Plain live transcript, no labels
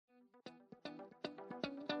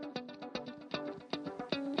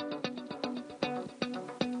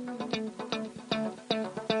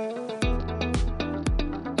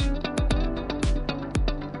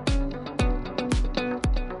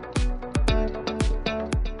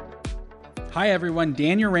Hi everyone,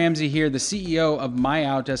 Daniel Ramsey here, the CEO of My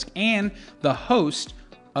Outdesk and the host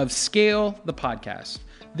of Scale the Podcast.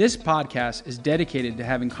 This podcast is dedicated to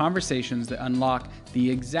having conversations that unlock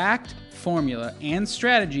the exact formula and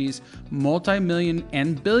strategies multi-million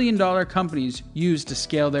and billion-dollar companies use to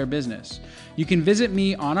scale their business. You can visit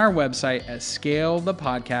me on our website at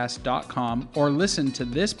scalethepodcast.com or listen to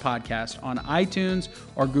this podcast on iTunes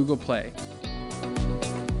or Google Play.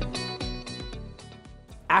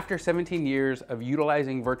 After 17 years of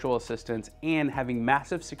utilizing virtual assistants and having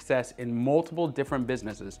massive success in multiple different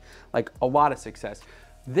businesses, like a lot of success,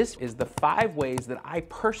 this is the 5 ways that I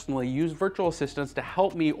personally use virtual assistants to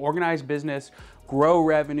help me organize business, grow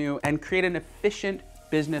revenue, and create an efficient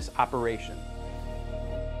business operation.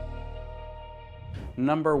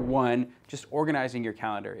 Number 1, just organizing your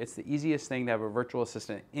calendar. It's the easiest thing to have a virtual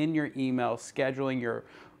assistant in your email, scheduling your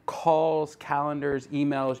calls, calendars,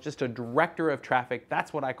 emails, just a director of traffic.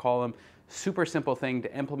 That's what I call them. Super simple thing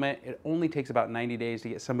to implement. It only takes about 90 days to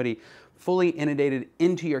get somebody fully inundated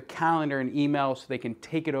into your calendar and email so they can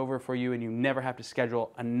take it over for you and you never have to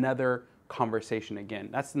schedule another conversation again.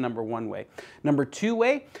 That's the number 1 way. Number 2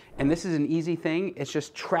 way, and this is an easy thing, it's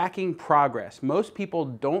just tracking progress. Most people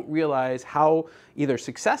don't realize how either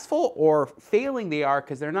successful or failing they are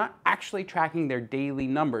because they're not actually tracking their daily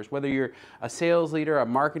numbers. Whether you're a sales leader, a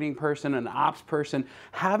marketing person, an ops person,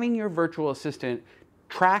 having your virtual assistant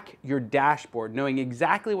track your dashboard, knowing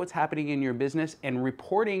exactly what's happening in your business and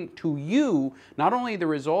reporting to you, not only the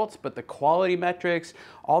results, but the quality metrics,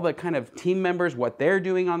 all the kind of team members, what they're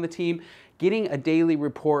doing on the team, getting a daily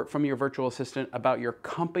report from your virtual assistant about your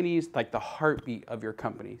company's, like the heartbeat of your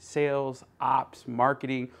company, sales, ops,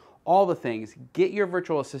 marketing, all the things. Get your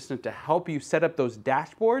virtual assistant to help you set up those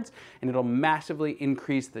dashboards and it'll massively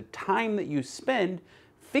increase the time that you spend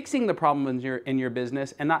fixing the problems in your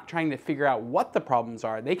business and not trying to figure out what the problems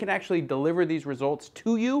are. They can actually deliver these results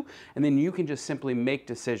to you and then you can just simply make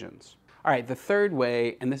decisions. All right, the 3rd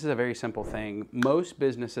way, and this is a very simple thing, most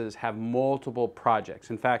businesses have multiple projects.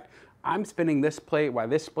 In fact, I'm spinning this plate while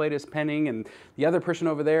this plate is spinning and the other person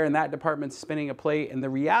over there in that department's spinning a plate. And the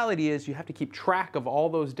reality is you have to keep track of all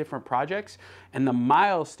those different projects and the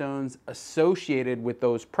milestones associated with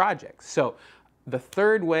those projects. So the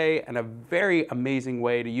 3rd way, and a very amazing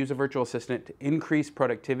way to use a virtual assistant to increase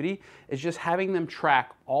productivity, is just having them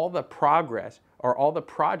track all the progress or all the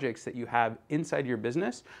projects that you have inside your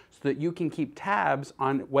business so that you can keep tabs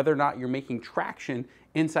on whether or not you're making traction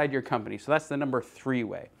inside your company. So that's the number 3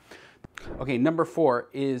 way. Okay, number 4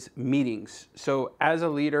 is meetings. So as a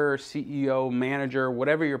leader, CEO, manager,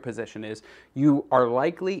 whatever your position is, you are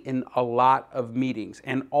likely in a lot of meetings.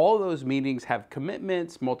 And all those meetings have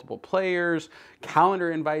commitments, multiple players,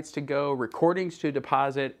 calendar invites to go, recordings to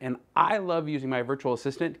deposit. And I love using my virtual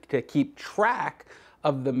assistant to keep track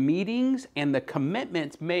of the meetings and the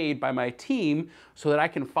commitments made by my team so that I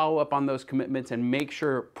can follow up on those commitments and make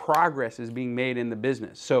sure progress is being made in the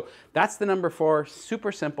business. So that's the number 4,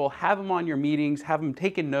 super simple. Have them on your meetings, have them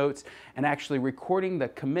taking notes and actually recording the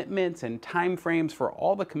commitments and time frames for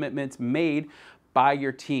all the commitments made by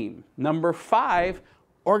your team. Number 5,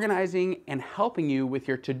 organizing and helping you with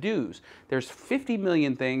your to-dos. There's 50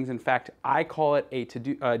 million things. In fact, I call it a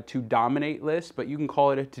to dominate list, but you can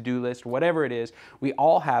call it a to-do list, whatever it is. We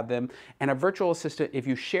all have them. And a virtual assistant, if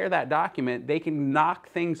you share that document, they can knock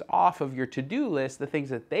things off of your to-do list, the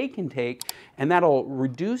things that they can take, and that'll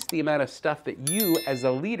reduce the amount of stuff that you as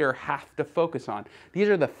a leader have to focus on. These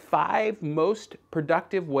are the 5 most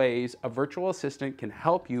productive ways a virtual assistant can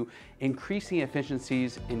help you increasing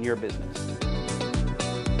efficiencies in your business.